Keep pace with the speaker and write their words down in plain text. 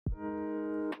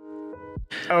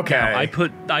Okay. Now,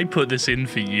 I put this in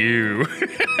for you.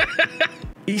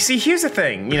 You see, here's the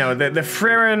thing. You know, the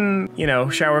Frerin, you know,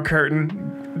 shower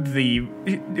curtain, the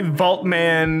Vault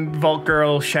Man, Vault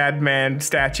Girl, Shad Man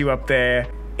statue up there.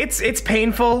 It's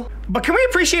painful, but can we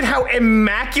appreciate how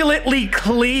immaculately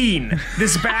clean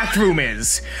this bathroom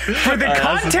is? For the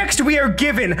context we are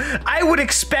given, I would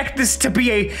expect this to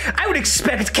be I would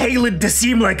expect Caelid to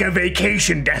seem like a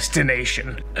vacation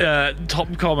destination.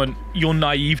 Top comment, you're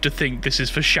naive to think this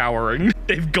is for showering.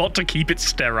 They've got to keep it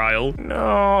sterile. No.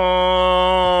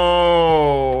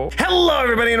 Hello,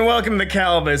 everybody, and welcome to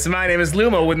Kalbus. My name is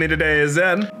Lumo. With me today is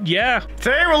Zen. Yeah.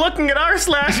 Today we're looking at r/.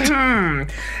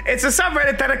 It's a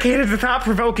subreddit dedicated to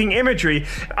thought-provoking imagery.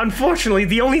 Unfortunately,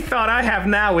 the only thought I have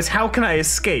now is how can I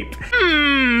escape?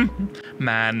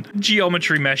 Man,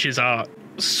 geometry meshes are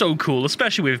so cool,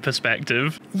 especially with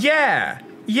perspective. Yeah.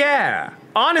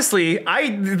 Honestly,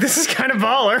 this is kind of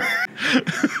baller.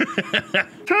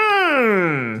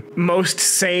 Most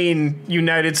sane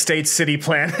United States city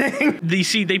planning.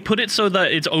 They put it so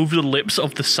that it's over the lips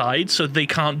of the side, so they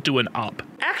can't do an up.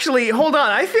 Actually, hold on.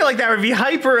 I feel like that would be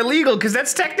hyper illegal because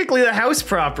that's technically the house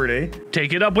property.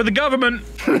 Take it up with the government.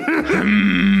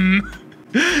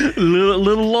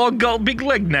 Little log got big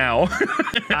leg now.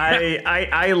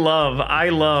 I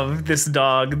love this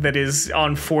dog that is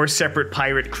on 4 separate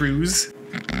pirate crews.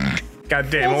 God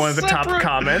damn it, one of the top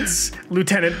comments.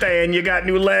 Lieutenant Dan, you got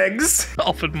new legs.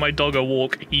 Offered my dog a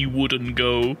walk, he wouldn't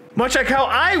go. Much like how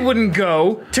I wouldn't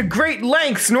go to great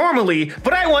lengths normally,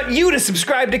 but I want you to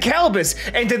subscribe to Kalbus,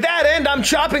 and to that end, I'm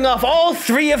chopping off all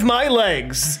 3 of my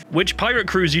legs. Which pirate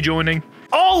cruise you joining?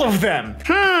 All of them.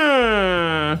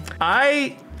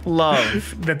 I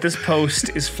love that this post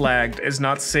is flagged as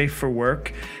not safe for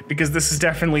work because this is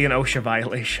definitely an OSHA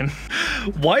violation.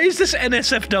 Why is this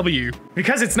NSFW?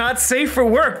 Because it's not safe for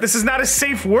work. This is not a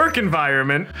safe work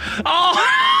environment. Oh!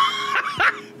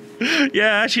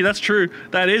 Yeah, actually, that's true.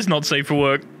 That is not safe for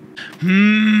work.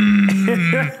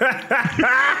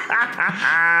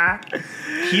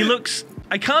 He looks...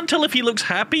 I can't tell if he looks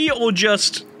happy or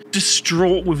just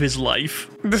distraught with his life.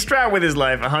 Distraught with his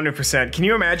life, 100%. Can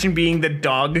you imagine being the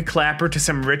dog clapper to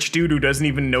some rich dude who doesn't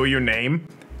even know your name?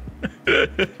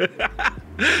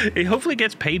 He hopefully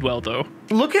gets paid well, though.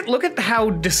 Look at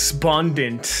how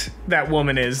despondent that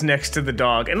woman is next to the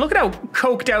dog, and look at how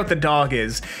coked out the dog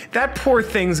is. That poor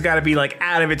thing's got to be like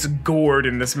out of its gourd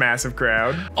in this massive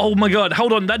crowd. Oh my god,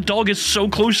 hold on, that dog is so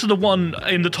close to the one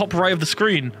in the top right of the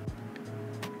screen.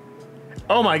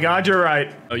 Oh my god, you're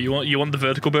right. Oh, you want the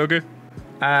vertical burger?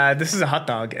 This is a hot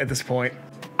dog at this point.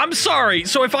 I'm sorry,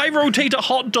 so if I rotate a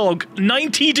hot dog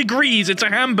 90 degrees, it's a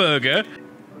hamburger?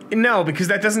 No, because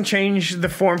that doesn't change the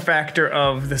form factor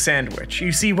of the sandwich.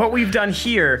 You see, what we've done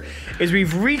here is we've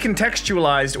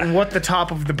recontextualized what the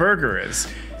top of the burger is,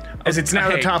 as it's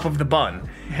now the top of the bun.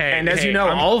 And as you know,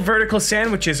 all vertical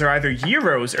sandwiches are either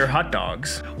gyros or hot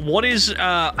dogs. What is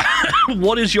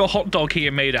what is your hot dog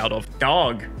here made out of?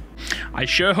 Dog. I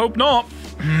sure hope not.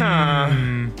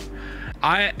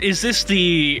 Is this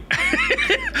the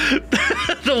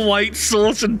the white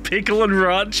sauce and pickle and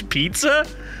ranch pizza?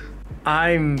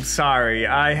 I'm sorry,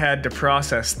 I had to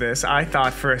process this. I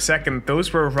thought for a second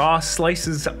those were raw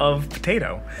slices of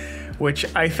potato, which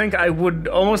I think I would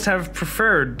almost have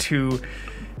preferred to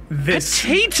this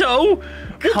potato?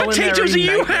 What potatoes are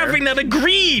you having that are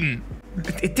green?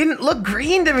 It didn't look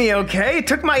green to me, okay? It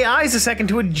took my eyes a second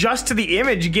to adjust to the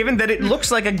image, given that it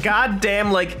looks like a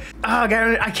goddamn, like, oh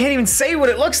god, I can't even say what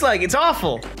it looks like. It's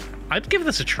awful. I'd give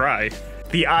this a try.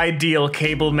 The ideal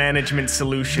cable management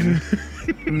solution.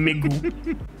 Miku.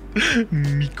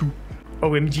 Miku.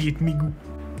 OMG, it's Miku.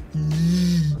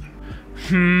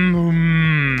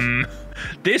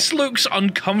 This looks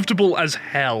uncomfortable as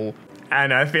hell.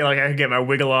 And I feel like I could get my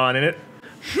wiggle on in it.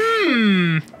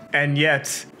 And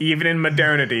yet, even in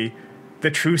modernity, the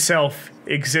true self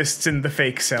exists in the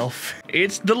fake self.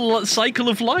 It's the cycle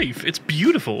of life. It's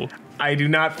beautiful. I do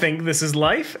not think this is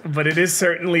life, but it is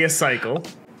certainly a cycle.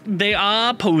 They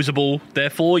are posable,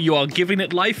 therefore you are giving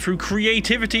it life through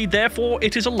creativity, therefore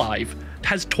it is alive.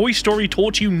 Has Toy Story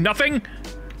taught you nothing?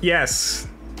 Yes.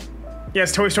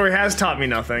 Yes, Toy Story has taught me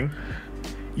nothing.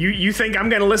 You think I'm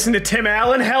gonna listen to Tim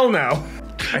Allen? Hell no.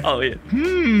 Oh yeah.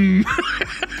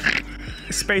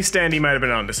 Space Dandy might have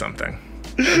been onto something.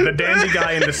 The dandy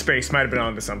guy into space might have been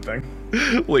onto something.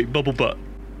 Wait, bubble butt.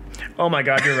 Oh my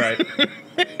god, you're right.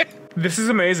 This is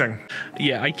amazing.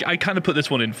 Yeah, I kind of put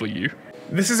this one in for you.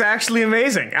 This is actually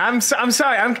amazing. I'm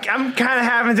sorry, I'm kind of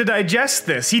having to digest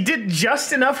this. He did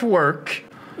just enough work,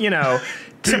 you know,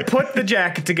 to put the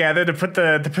jacket together, to put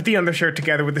the undershirt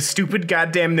together with the stupid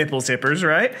goddamn nipple zippers,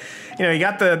 right? You know, you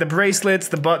got the bracelets,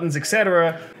 the buttons,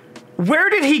 etc. Where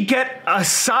did he get a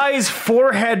size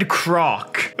forehead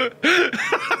croc?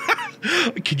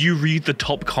 Can you read the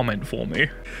top comment for me?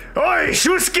 Oi,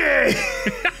 Shusuke!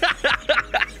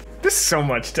 There's so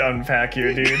much to unpack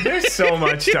here, dude. There's so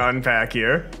much to unpack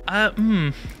here.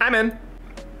 I'm in.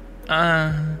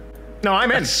 No,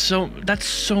 I'm in. That's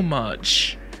so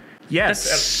much. Yes.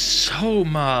 That's so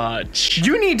much.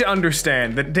 You need to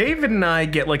understand that David and I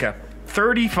get like a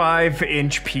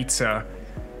 35-inch pizza,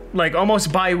 like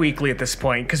almost bi-weekly at this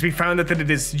point, because we found out that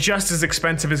it is just as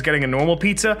expensive as getting a normal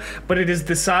pizza, but it is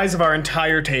the size of our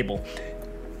entire table.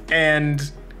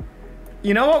 And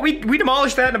you know what? We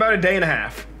demolished that in about a day and a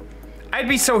half. I'd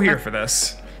be so here for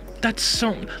this. That's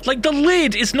so... Like, the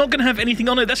lid is not gonna have anything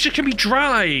on it. That's just gonna be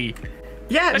dry.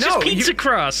 Yeah, That's just pizza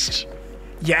crust.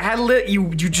 Yeah,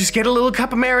 you just get a little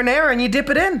cup of marinara and you dip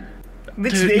it in.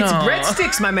 It's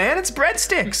breadsticks, my man. It's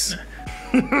breadsticks.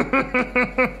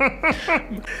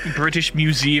 British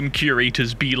museum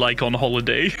curators be like on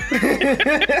holiday.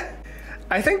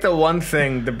 I think the one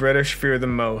thing the British fear the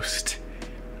most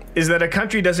is that a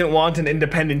country doesn't want an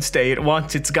independent state. It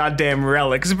wants its goddamn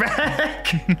relics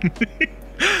back.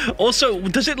 Also,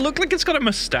 does it look like it's got a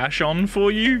mustache on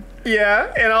for you?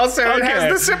 Yeah, and also it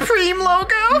has the Supreme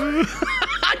logo.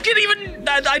 I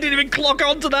didn't even clock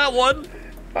onto that one.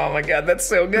 Oh my god, that's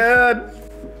so good.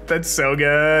 That's so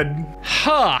good.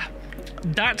 Ha!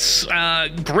 That's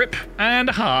grip and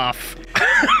a half.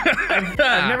 I've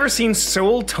never seen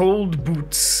soul-toed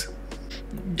boots.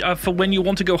 For when you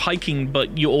want to go hiking,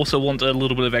 but you also want a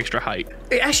little bit of extra height.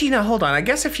 Actually, no, hold on. I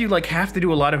guess if you like have to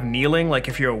do a lot of kneeling, like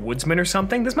if you're a woodsman or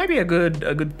something, this might be a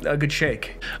good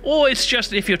shake. Or it's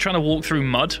just if you're trying to walk through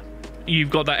mud,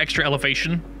 you've got that extra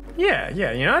elevation. Yeah,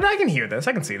 you know what? I can hear this.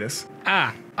 I can see this.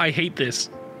 Ah, I hate this.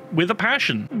 With a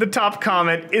passion. The top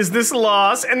comment, is this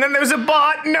loss? And then there's a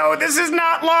bot. No, this is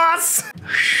not loss.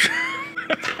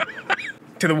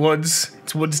 To the woods.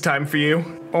 It's woods time for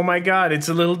you. Oh my god, it's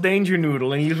a little danger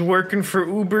noodle and he's working for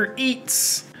Uber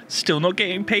Eats. Still not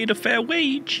getting paid a fair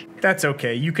wage. That's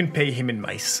okay, you can pay him in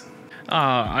mice.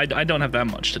 I don't have that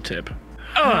much to tip.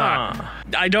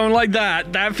 I don't like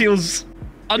that. That feels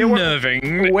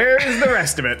unnerving. Where is the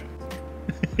rest of it?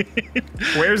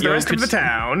 Where's the rest of the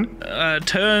town?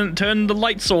 Turn the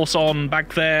light source on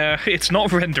back there. It's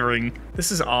not rendering.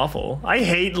 This is awful. I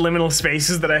hate liminal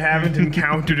spaces that I haven't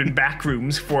encountered in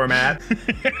backrooms format.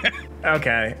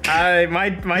 Okay, my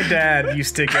dad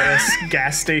used to get us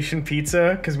gas station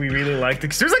pizza because we really liked it.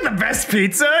 Because there's like the best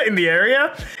pizza in the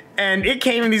area, and it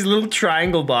came in these little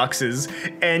triangle boxes,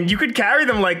 and you could carry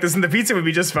them like this, and the pizza would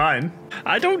be just fine.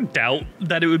 I don't doubt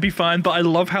that it would be fine, but I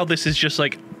love how this is just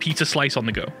like pizza slice on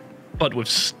the go, but with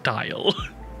style.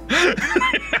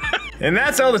 And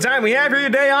that's all the time we have for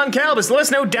today on Kalbus. Let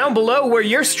us know down below where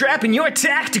you're strapping your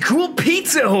tactical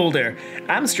pizza holder.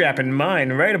 I'm strapping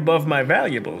mine right above my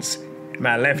valuables.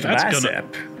 My left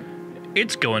bicep.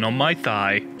 It's going on my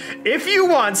thigh. If you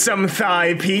want some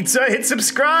thigh pizza, hit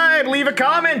subscribe, leave a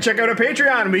comment, check out our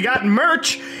Patreon. We got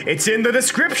merch. It's in the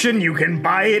description. You can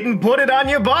buy it and put it on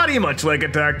your body, much like a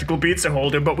tactical pizza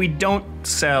holder, but we don't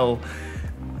sell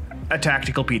a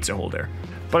tactical pizza holder.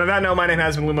 But on that note, my name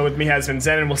has been Lumo, with me has been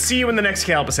Zen, and we'll see you in the next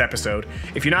Kalbus episode.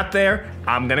 If you're not there,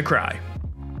 I'm gonna cry.